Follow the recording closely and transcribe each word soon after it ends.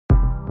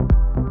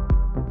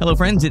Hello,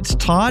 friends. It's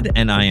Todd,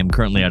 and I am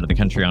currently out of the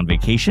country on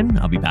vacation.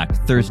 I'll be back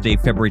Thursday,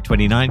 February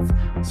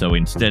 29th. So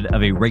instead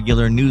of a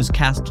regular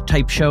newscast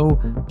type show,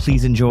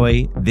 please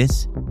enjoy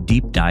this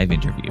deep dive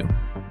interview.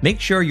 Make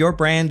sure your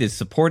brand is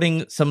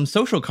supporting some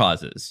social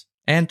causes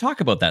and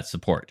talk about that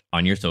support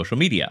on your social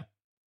media.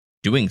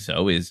 Doing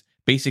so is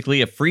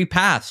basically a free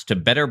pass to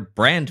better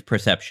brand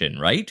perception,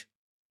 right?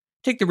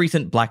 Take the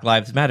recent Black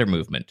Lives Matter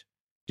movement.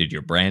 Did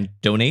your brand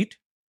donate?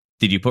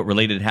 Did you put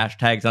related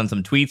hashtags on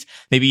some tweets?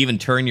 Maybe even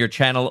turn your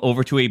channel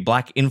over to a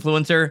black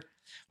influencer?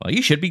 Well,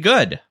 you should be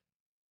good.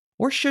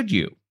 Or should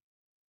you?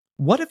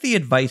 What if the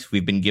advice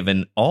we've been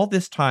given all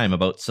this time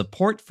about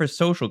support for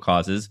social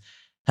causes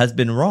has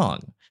been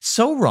wrong?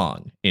 So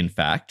wrong, in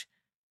fact,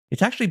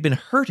 it's actually been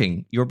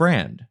hurting your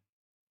brand.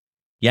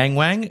 Yang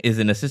Wang is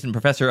an assistant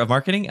professor of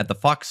marketing at the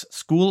Fox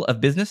School of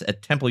Business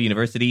at Temple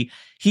University.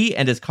 He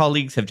and his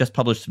colleagues have just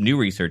published some new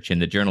research in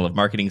the Journal of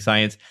Marketing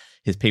Science.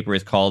 His paper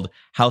is called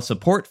How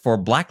Support for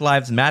Black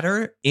Lives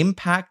Matter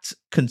Impacts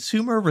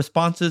Consumer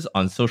Responses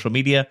on Social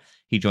Media.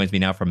 He joins me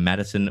now from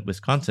Madison,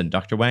 Wisconsin.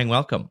 Dr. Wang,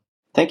 welcome.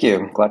 Thank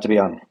you. Glad to be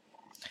on.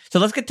 So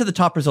let's get to the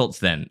top results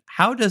then.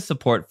 How does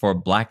support for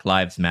Black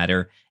Lives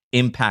Matter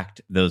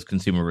impact those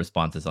consumer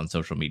responses on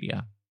social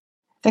media?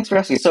 Thanks for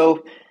asking.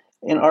 So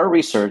in our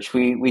research,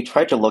 we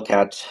tried to look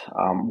at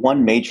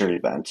one major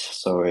event.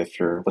 So if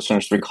your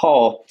listeners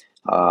recall,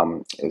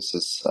 this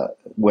is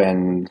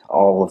when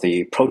all of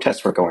the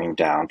protests were going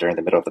down during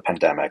the middle of the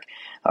pandemic.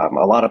 A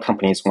lot of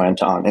companies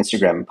went on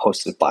Instagram and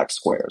posted black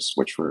squares,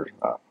 which were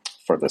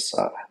for this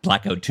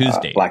Blackout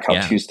Tuesday.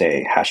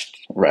 Tuesday hash.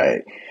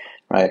 Right.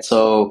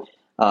 So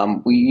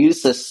we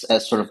use this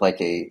as sort of like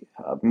a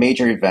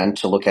major event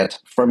to look at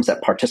firms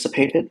that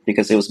participated,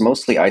 because it was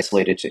mostly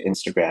isolated to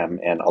Instagram,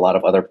 and a lot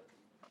of other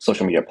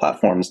social media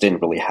platforms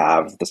didn't really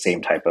have the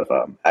same type of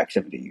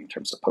activity in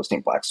terms of posting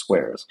black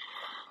squares.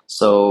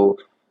 So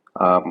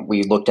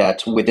we looked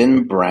at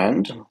within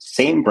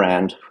same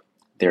brand,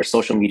 their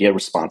social media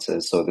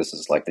responses. So this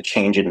is like the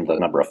change in the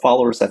number of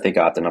followers that they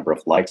got, the number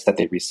of likes that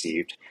they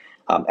received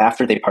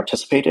after they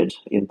participated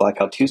in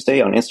Blackout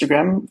Tuesday on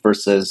Instagram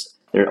versus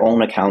their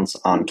own accounts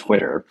on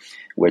Twitter,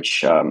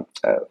 which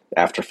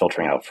after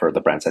filtering out for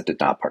the brands that did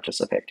not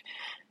participate.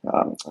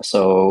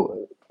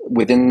 So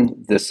within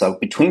this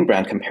between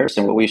brand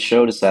comparison, what we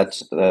showed is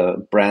that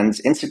the brand's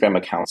Instagram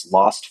accounts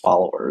lost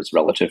followers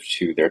relative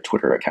to their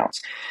Twitter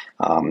accounts.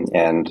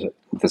 And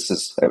this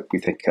is, we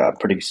think,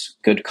 pretty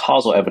good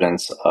causal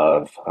evidence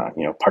of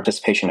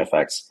participation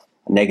effects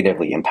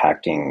negatively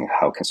impacting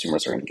how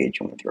consumers are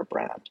engaging with your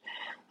brand.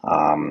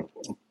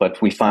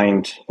 But we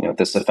find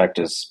this effect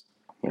is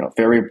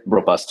very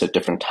robust to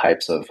different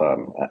types of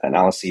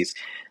analyses,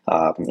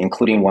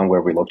 including one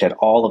where we looked at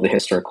all of the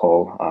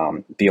historical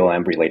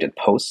BLM-related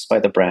posts by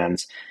the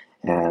brands.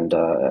 And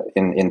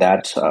in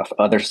that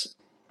other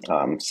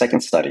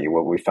second study,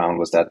 what we found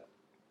was that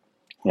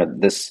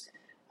this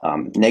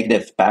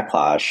negative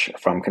backlash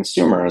from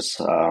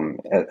consumers,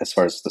 as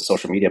far as the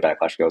social media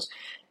backlash goes,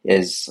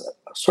 is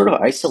sort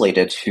of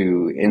isolated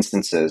to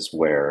instances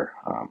where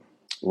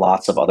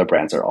lots of other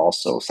brands are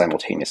also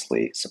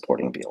simultaneously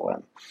supporting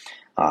BLM.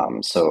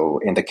 So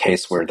in the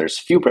case where there's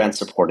few brands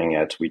supporting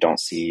it, we don't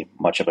see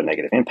much of a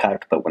negative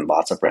impact. But when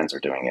lots of brands are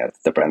doing it,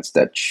 the brands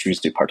that choose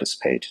to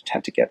participate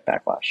tend to get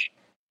backlash.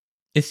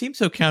 It seems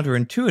so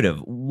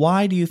counterintuitive.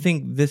 Why do you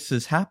think this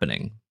is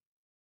happening?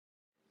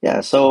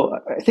 Yeah, so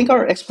I think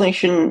our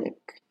explanation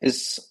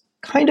is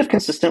kind of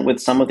consistent with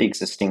some of the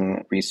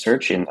existing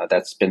research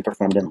that's been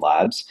performed in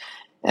labs.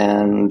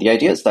 And the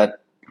idea is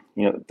that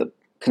the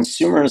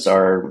consumers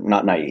are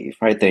not naive,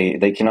 right?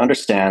 They can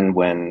understand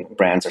when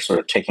brands are sort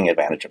of taking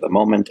advantage of the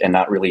moment and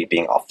not really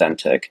being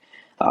authentic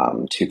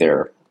to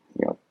their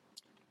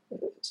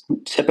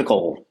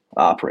typical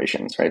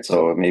operations, right?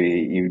 So maybe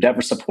you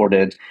never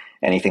supported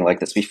anything like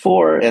this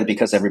before, and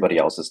because everybody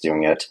else is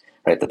doing it,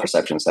 right? The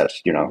perception is that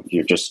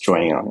you're just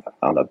joining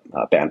on the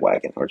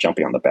bandwagon or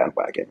jumping on the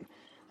bandwagon,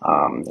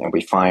 and we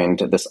find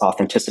this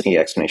authenticity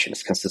explanation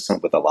is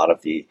consistent with a lot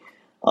of the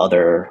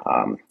other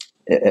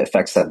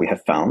effects that we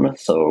have found.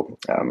 So,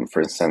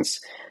 for instance,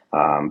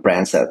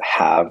 brands that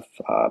have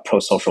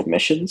pro-social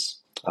missions,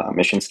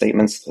 mission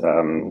statements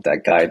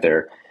that guide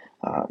their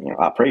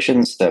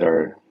operations that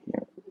are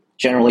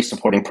generally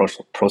supporting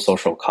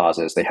pro-social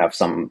causes. They have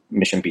some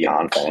mission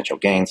beyond financial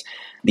gains.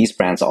 These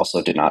brands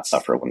also did not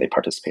suffer when they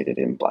participated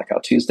in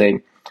Blackout Tuesday.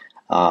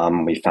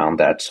 We found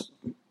that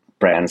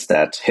brands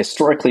that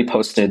historically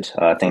posted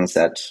things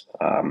that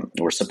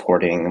were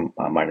supporting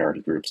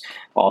minority groups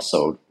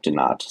also did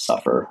not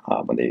suffer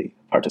when they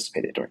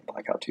participated during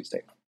Blackout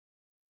Tuesday.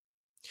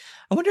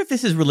 I wonder if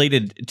this is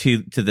related to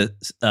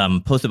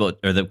the post about,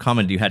 or the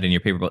comment you had in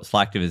your paper about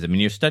Slacktivism. In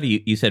your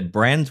study, you said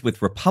brands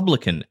with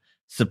Republican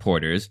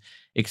supporters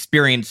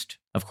experienced,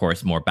 of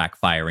course, more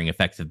backfiring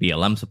effects of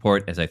BLM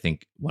support, as I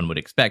think one would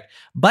expect.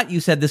 But you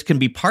said this can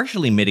be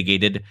partially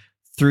mitigated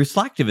through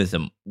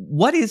Slacktivism.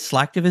 What is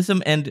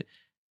Slacktivism, and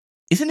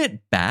isn't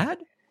it bad?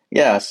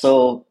 Yeah,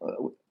 so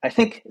I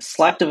think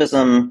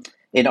Slacktivism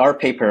in our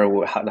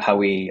paper, how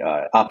we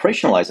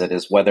operationalize it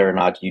is whether or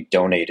not you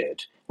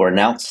donated or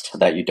announced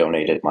that you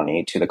donated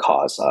money to the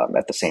cause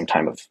at the same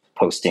time of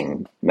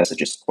posting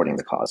messages supporting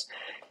the cause.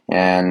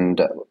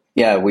 And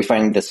we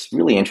find this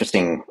really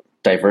interesting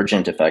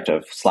divergent effect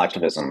of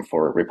slacktivism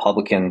for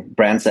Republican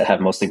brands that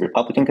have mostly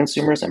Republican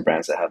consumers and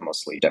brands that have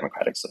mostly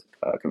Democratic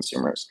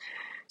consumers.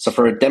 So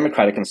for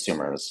Democratic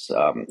consumers,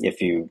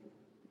 if you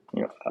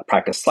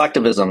practice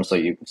slacktivism, so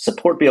you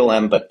support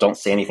BLM but don't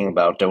say anything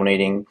about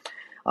donating,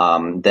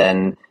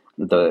 then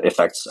the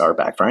effects are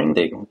backfiring.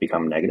 They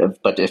become negative.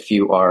 But if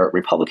you are a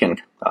Republican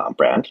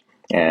brand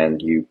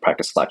and you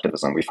practice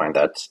slacktivism, we find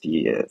that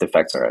the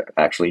effects are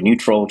actually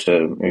neutral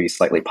to maybe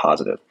slightly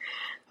positive,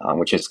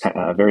 which is kind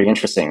of very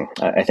interesting.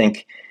 I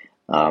think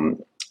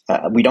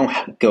we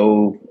don't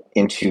go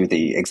into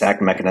the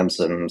exact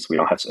mechanisms. We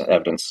don't have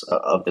evidence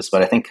of this,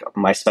 but I think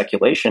my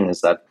speculation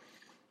is that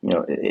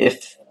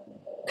if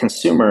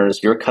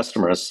consumers, your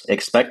customers,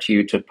 expect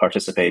you to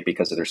participate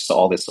because there's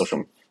all this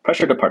social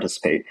pressure to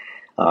participate,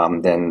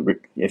 then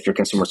if your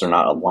consumers are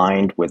not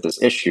aligned with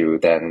this issue,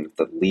 then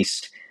the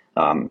least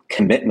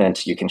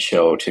commitment you can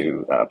show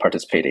to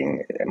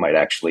participating might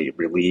actually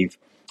relieve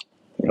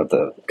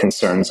the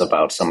concerns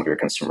about some of your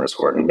consumers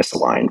who are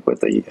misaligned with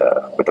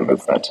the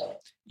movement.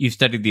 You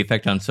studied the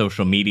effect on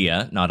social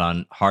media, not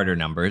on harder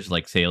numbers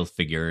like sales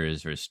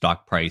figures or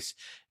stock price.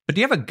 But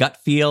do you have a gut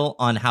feel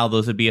on how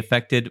those would be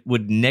affected?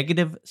 Would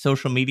negative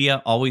social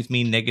media always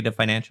mean negative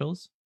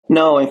financials?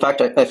 No, in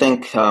fact, I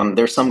think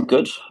there's some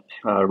good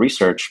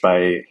research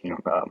by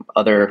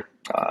other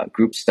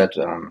groups that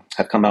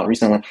have come out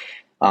recently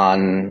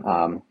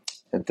on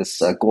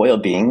this Goya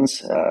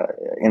beans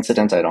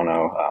incident. I don't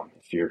know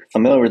if you're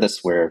familiar with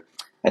this, where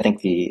I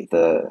think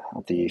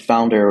the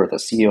founder or the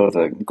CEO of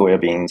the Goya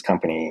beans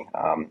company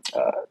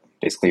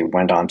basically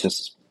went on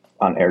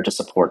air to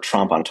support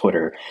Trump on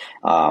Twitter,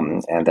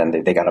 and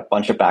then they got a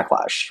bunch of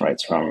backlash,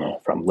 right,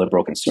 from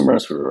liberal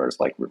consumers who were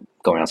like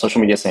going on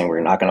social media saying we're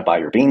not going to buy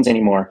your beans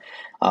anymore.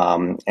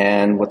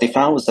 And what they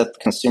found was that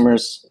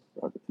consumers,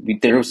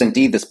 there was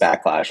indeed this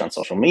backlash on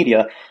social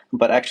media,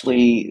 but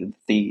actually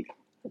the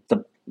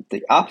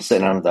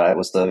opposite end of that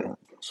was the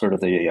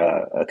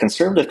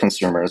conservative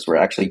consumers were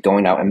actually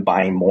going out and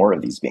buying more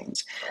of these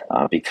beans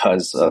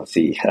because of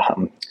the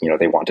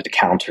they wanted to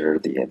counter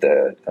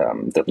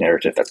the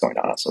narrative that's going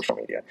on social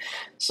media.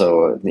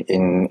 So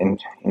in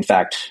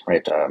fact,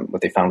 right,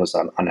 what they found was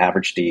on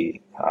average the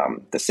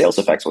sales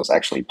effects was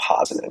actually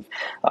positive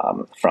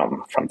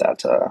from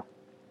that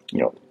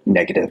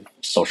negative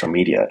social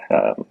media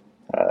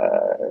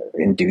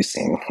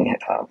inducing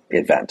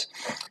event.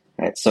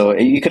 Right, so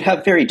you could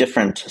have very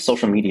different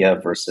social media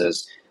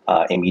versus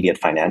immediate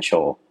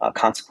financial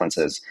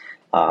consequences.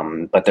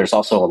 But there's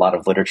also a lot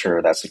of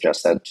literature that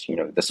suggests that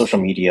the social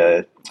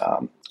media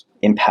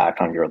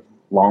impact on your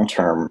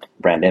long-term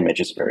brand image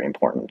is very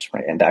important,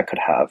 right? And that could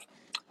have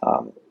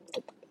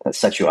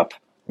set you up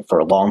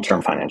for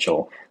long-term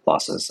financial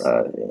losses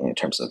in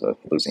terms of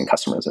losing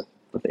customers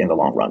in the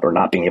long run, or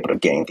not being able to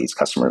gain these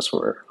customers who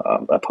are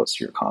opposed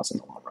to your cause in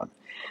the long run.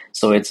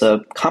 So it's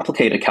a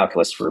complicated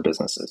calculus for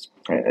businesses.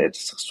 Right?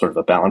 It's sort of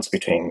a balance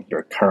between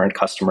your current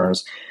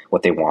customers,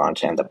 what they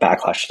want, and the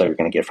backlash that you're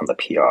going to get from the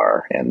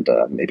PR, and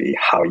maybe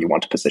how you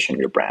want to position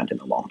your brand in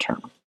the long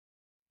term.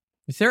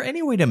 Is there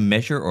any way to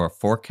measure or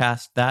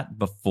forecast that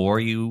before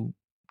you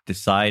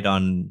decide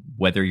on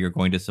whether you're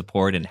going to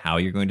support and how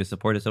you're going to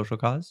support a social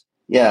cause?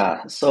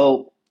 Yeah.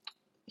 So,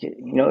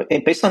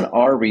 based on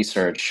our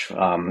research,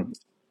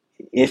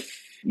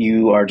 if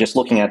you are just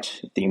looking at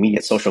the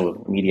immediate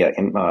social media,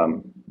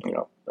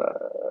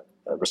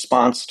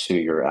 response to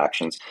your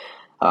actions,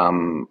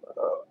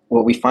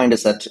 what we find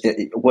is that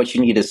what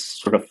you need is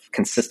sort of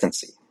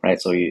consistency,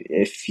 right? So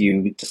if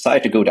you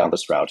decide to go down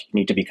this route, you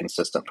need to be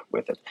consistent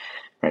with it,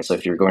 right? So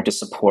if you're going to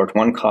support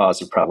one cause,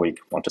 you probably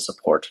want to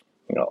support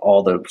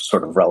all the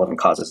sort of relevant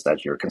causes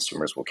that your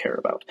consumers will care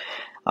about,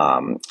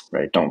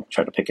 right? Don't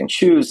try to pick and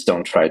choose.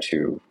 Don't try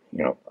to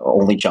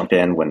only jump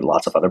in when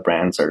lots of other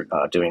brands are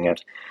doing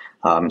it.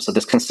 So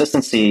this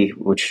consistency,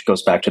 which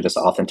goes back to this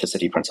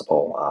authenticity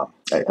principle,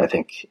 I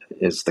think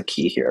is the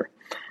key here.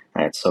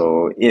 Right.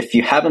 So if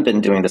you haven't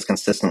been doing this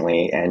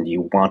consistently and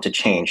you want to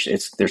change,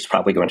 there's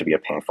probably going to be a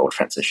painful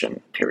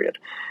transition period,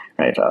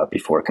 right,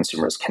 before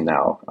consumers can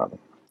now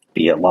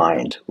be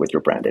aligned with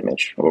your brand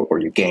image, or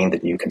you gain the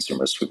new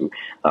consumers who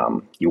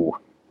you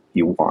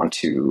want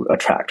to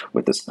attract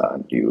with this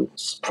new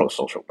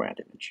pro-social brand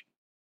image.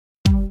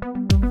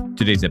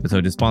 Today's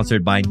episode is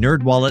sponsored by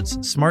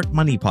NerdWallet's Smart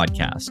Money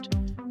Podcast.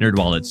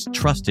 NerdWallet's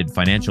trusted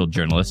financial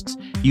journalists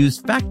use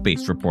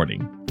fact-based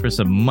reporting for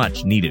some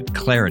much-needed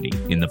clarity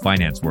in the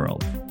finance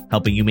world,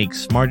 helping you make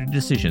smarter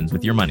decisions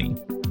with your money.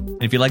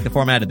 And if you like the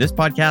format of this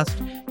podcast,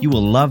 you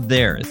will love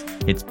theirs.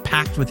 It's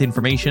packed with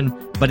information,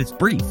 but it's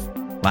brief.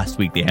 Last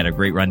week, they had a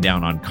great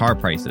rundown on car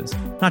prices.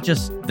 Not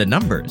just the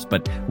numbers,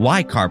 but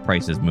why car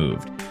prices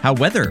moved, how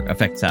weather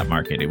affects that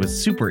market. It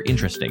was super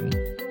interesting.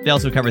 They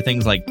also cover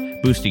things like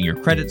boosting your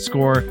credit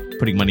score,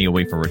 putting money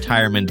away for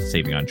retirement,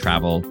 saving on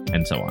travel,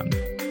 and so on.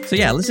 So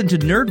yeah, listen to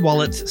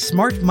NerdWallet's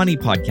Smart Money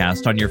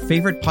podcast on your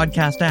favorite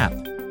podcast app.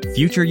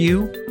 Future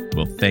you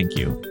will thank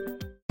you.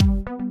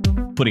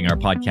 Putting our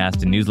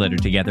podcast and newsletter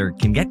together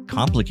can get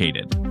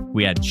complicated.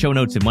 We had show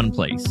notes in one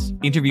place,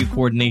 interview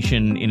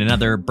coordination in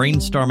another,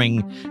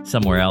 brainstorming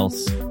somewhere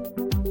else.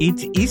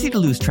 It's easy to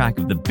lose track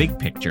of the big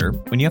picture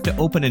when you have to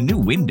open a new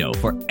window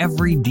for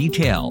every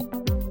detail.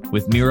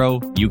 With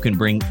Miro, you can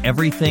bring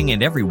everything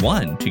and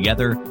everyone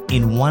together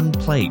in one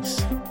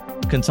place.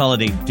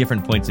 Consolidate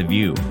different points of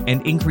view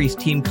and increase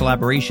team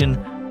collaboration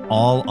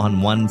all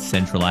on one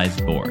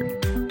centralized board.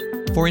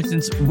 For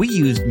instance, we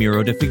used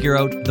Miro to figure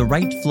out the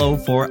right flow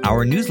for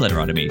our newsletter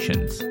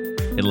automations.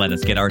 It let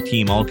us get our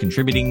team all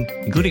contributing,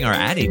 including our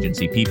ad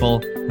agency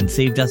people, and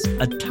saved us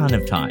a ton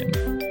of time.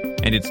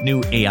 And its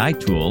new AI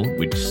tool,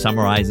 which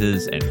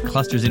summarizes and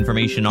clusters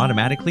information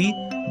automatically,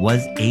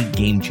 was a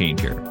game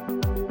changer.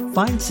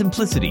 Find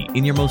simplicity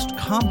in your most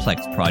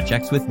complex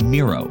projects with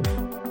Miro.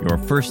 Your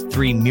first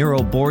 3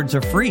 Miro boards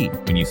are free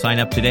when you sign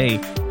up today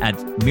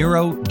at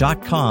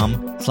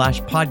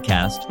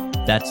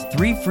Miro.com/podcast. That's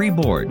 3 free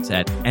boards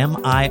at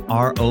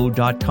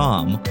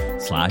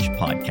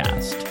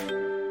Miro.com/podcast.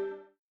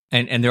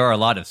 And there are a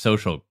lot of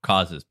social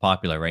causes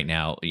popular right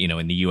now. You know,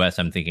 in the US,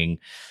 I'm thinking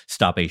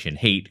Stop Asian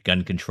Hate,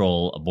 gun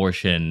control,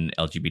 abortion,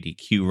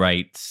 LGBTQ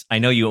rights. I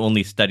know you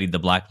only studied the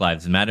Black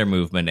Lives Matter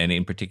movement and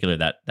in particular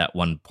that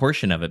one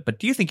portion of it, but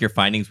do you think your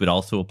findings would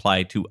also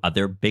apply to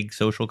other big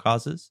social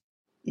causes?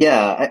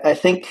 Yeah, I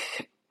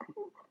think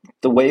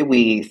the way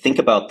we think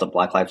about the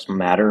Black Lives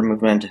Matter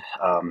movement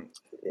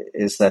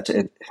is that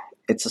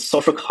it's a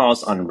social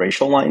cause on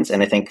racial lines.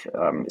 And I think,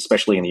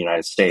 especially in the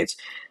United States,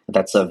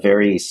 that's a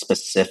very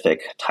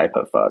specific type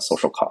of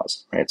social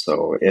cause, right?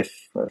 So if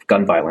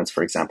gun violence,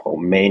 for example,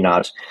 may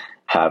not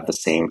have the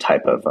same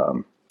type of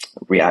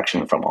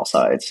reaction from all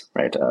sides,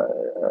 right?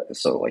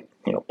 So like,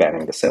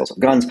 banning the sales of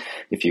guns,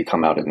 if you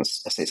come out and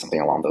say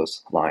something along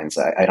those lines,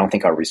 I don't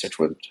think our research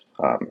would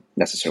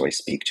necessarily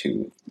speak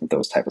to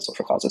those type of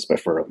social causes, but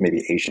for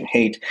maybe Asian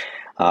hate,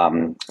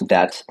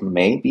 that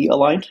may be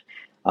aligned.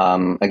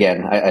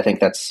 Again, I think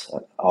that's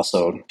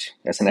also,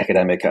 as an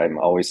academic, I'm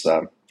always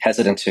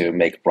hesitant to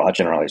make broad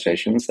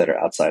generalizations that are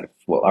outside of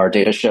what our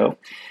data show.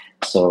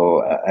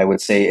 So I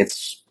would say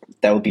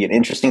that would be an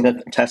interesting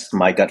test.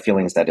 My gut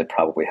feeling is that it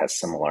probably has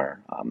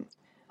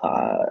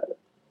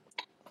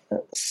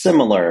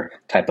similar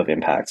type of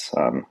impacts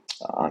on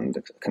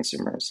the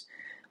consumers.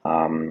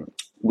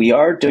 We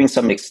are doing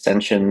some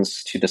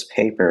extensions to this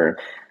paper,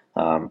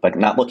 but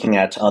not looking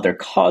at other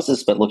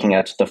causes, but looking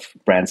at the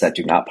brands that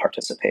do not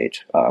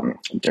participate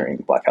during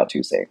Blackout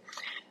Tuesday,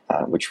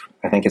 which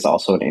I think is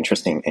also an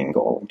interesting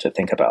angle to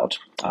think about.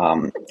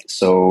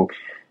 So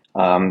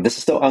this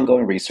is still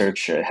ongoing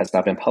research. It has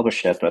not been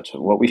published yet, but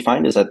what we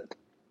find is that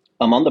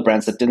among the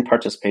brands that didn't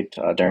participate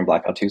during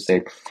Blackout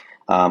Tuesday,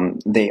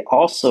 they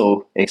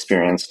also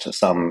experienced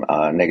some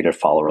negative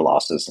follower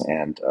losses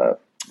and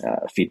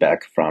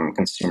feedback from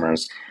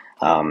consumers.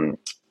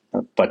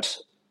 But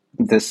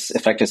this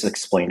effect is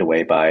explained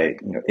away by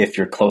if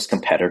your close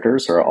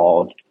competitors are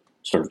all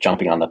sort of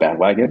jumping on the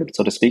bandwagon,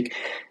 so to speak,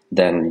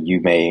 then you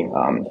may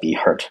be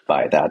hurt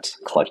by that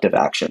collective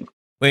action.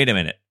 Wait a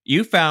minute.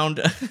 You found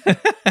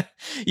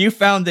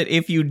that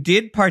if you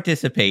did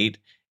participate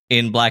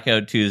in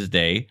Blackout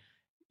Tuesday,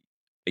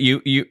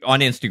 you on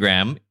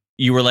Instagram,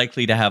 you were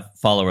likely to have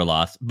follower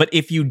loss. But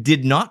if you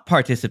did not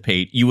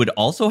participate, you would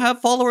also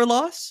have follower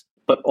loss?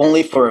 But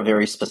only for a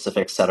very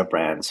specific set of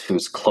brands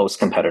whose close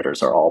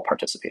competitors are all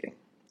participating.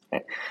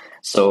 Right?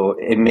 So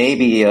it may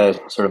be a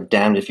sort of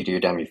damned if you do,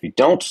 damned if you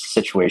don't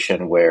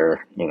situation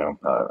where,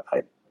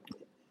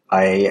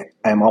 I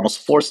am almost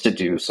forced to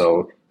do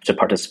so, to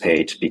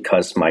participate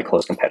because my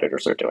close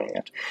competitors are doing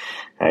it,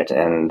 right?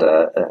 And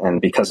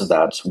because of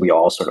that, we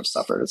all sort of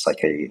suffered. It's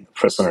like a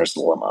prisoner's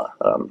dilemma,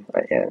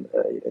 and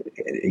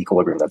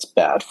equilibrium that's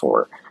bad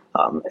for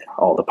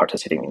all the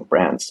participating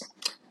brands.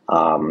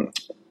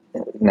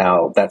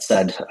 Now, that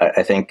said,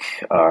 I think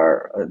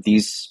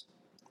these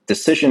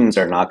decisions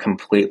are not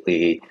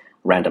completely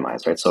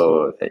randomized, right?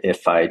 So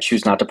if I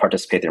choose not to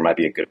participate, there might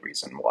be a good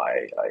reason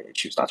why I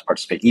choose not to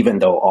participate, even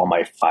though all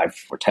my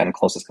 5 or 10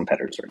 closest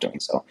competitors are doing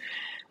so.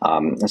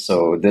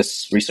 So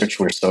this research,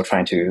 we're still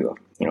trying to,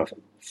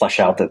 flesh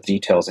out the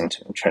details and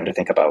trying to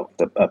think about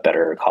the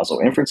better causal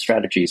inference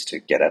strategies to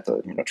get at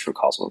the true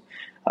causal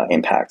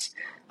impacts.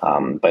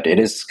 But it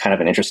is kind of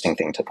an interesting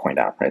thing to point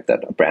out, right?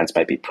 That brands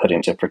might be put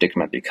into a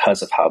predicament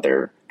because of how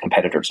their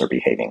competitors are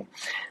behaving.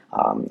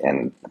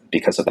 And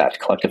because of that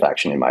collective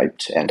action, it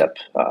might end up,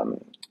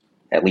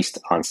 at least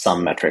on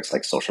some metrics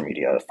like social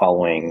media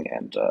following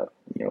and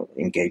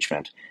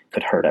engagement,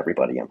 could hurt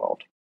everybody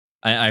involved.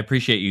 I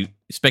appreciate you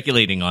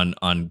speculating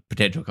on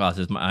potential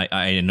causes.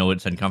 I know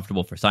it's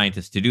uncomfortable for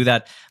scientists to do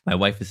that. My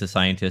wife is a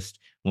scientist.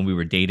 When we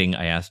were dating,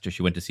 I asked her,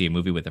 she went to see a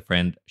movie with a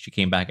friend. She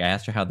came back, I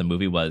asked her how the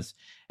movie was.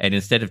 And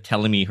instead of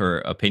telling me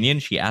her opinion,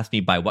 she asked me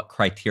by what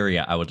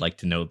criteria I would like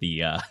to know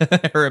the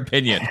her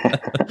opinion.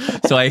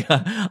 So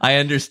I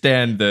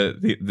understand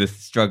the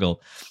struggle.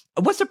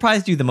 What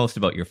surprised you the most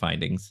about your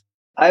findings?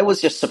 I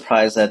was just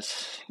surprised that,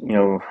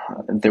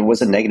 there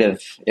was a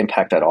negative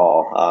impact at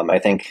all. I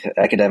think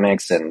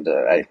academics and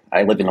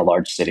I live in a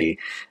large city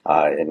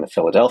in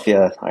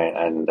Philadelphia,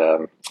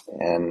 right,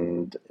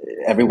 and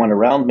everyone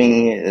around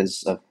me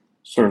is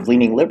sort of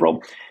leaning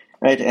liberal,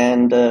 right?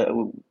 And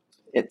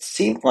it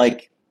seemed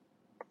like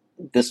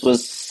this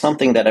was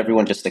something that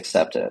everyone just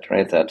accepted,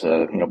 right? That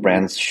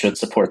brands should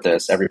support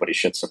this, everybody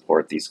should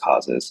support these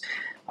causes.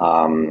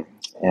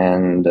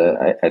 And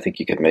I think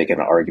you could make an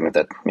argument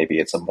that maybe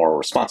it's a moral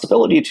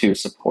responsibility to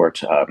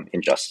support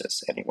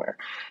injustice anywhere.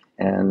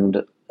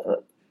 And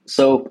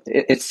so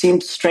it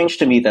seemed strange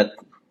to me that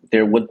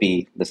there would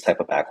be this type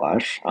of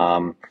backlash.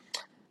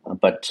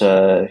 But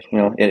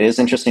it is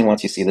interesting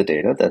once you see the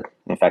data that,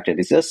 in fact, it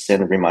exists,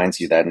 and it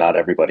reminds you that not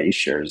everybody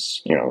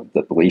shares,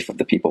 the belief of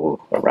the people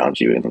around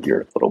you in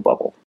your little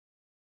bubble.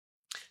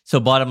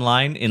 So bottom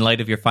line, in light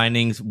of your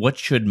findings, what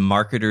should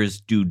marketers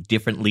do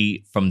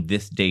differently from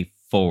this day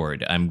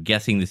forward? I'm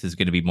guessing this is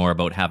going to be more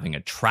about having a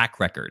track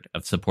record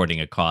of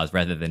supporting a cause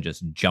rather than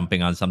just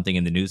jumping on something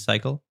in the news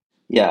cycle?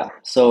 Yeah.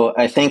 So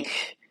I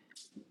think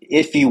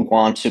if you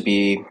want to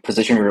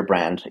position your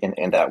brand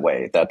in that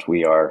way, that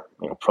we are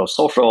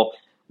pro-social,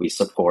 we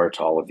support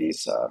all of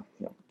these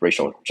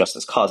racial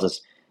justice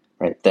causes,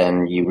 right?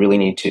 Then you really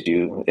need to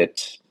do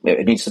it.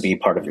 It needs to be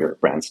part of your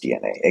brand's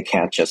DNA. It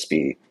can't just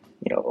be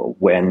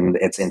when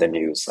it's in the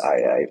news,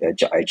 I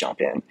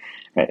jump in.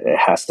 Right? It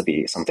has to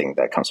be something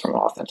that comes from an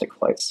authentic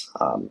place.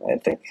 I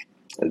think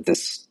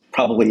this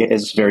probably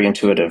is very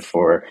intuitive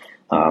for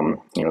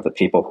the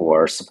people who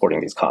are supporting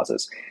these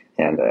causes.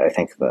 And I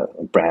think the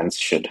brands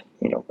should,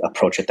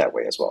 approach it that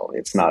way as well.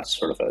 It's not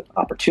sort of an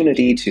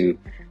opportunity to,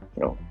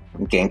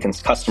 gain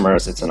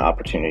customers. It's an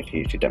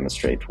opportunity to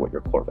demonstrate what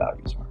your core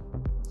values are.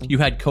 You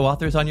had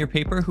co-authors on your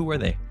paper. Who were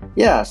they?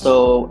 Yeah,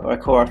 so our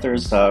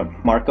co-authors,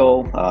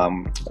 Marco,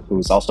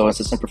 who's also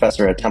assistant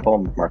professor at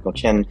Temple, Marco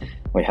Chin.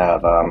 We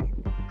have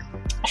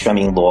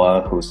Xueming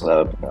Luo, who's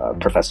a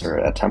professor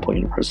at Temple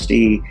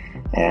University.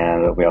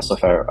 And we also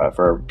have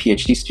our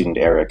PhD student,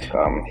 Eric.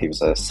 He was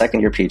a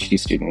second-year PhD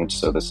student,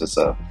 so this is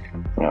a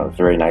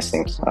very nice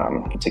thing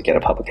to get a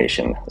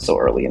publication so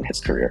early in his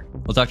career.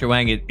 Well, Dr.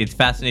 Wang, it's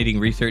fascinating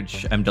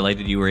research. I'm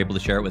delighted you were able to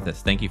share it with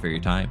us. Thank you for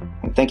your time.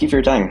 Thank you for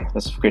your time.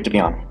 This was great to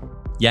be on.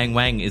 Yang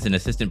Wang is an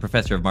assistant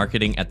professor of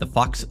marketing at the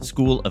Fox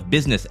School of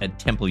Business at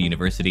Temple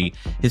University.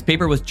 His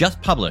paper was just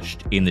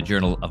published in the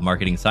Journal of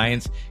Marketing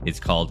Science. It's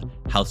called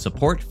How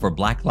Support for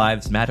Black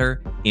Lives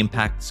Matter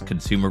Impacts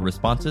Consumer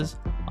Responses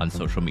on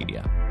Social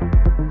Media.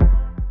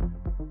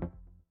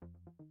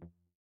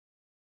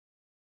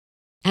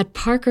 At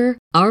Parker,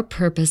 our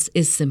purpose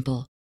is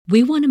simple.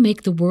 We want to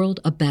make the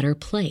world a better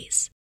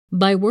place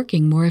by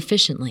working more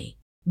efficiently,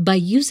 by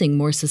using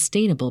more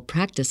sustainable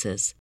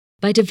practices,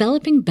 by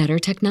developing better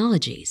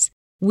technologies.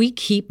 We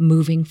keep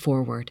moving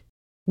forward.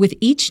 With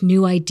each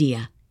new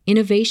idea,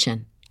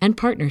 innovation, and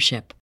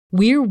partnership,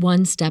 we're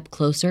one step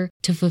closer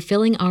to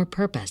fulfilling our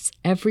purpose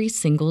every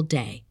single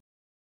day.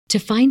 To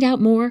find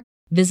out more,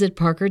 visit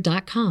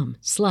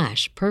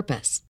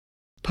parker.com/purpose.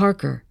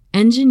 Parker,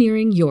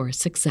 engineering your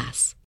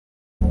success.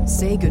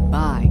 Say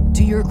goodbye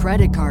to your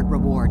credit card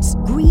rewards.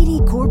 Greedy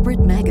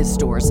corporate mega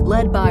stores,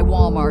 led by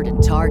Walmart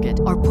and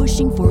Target, are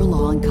pushing for a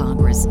law in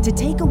Congress to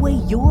take away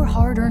your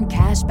hard-earned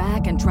cash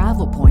back and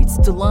travel points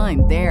to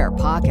line their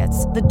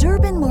pockets. The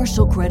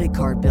Durbin-Marshall credit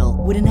card bill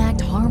would enact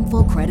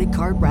harmful credit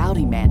card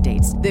routing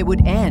mandates that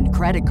would end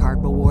credit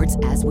card rewards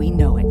as we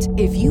know it.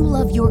 If you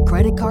love your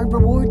credit card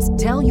rewards,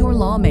 tell your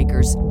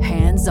lawmakers,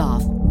 hands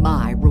off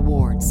my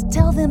rewards.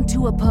 Tell them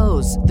to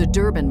oppose the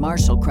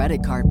Durbin-Marshall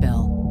credit card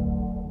bill.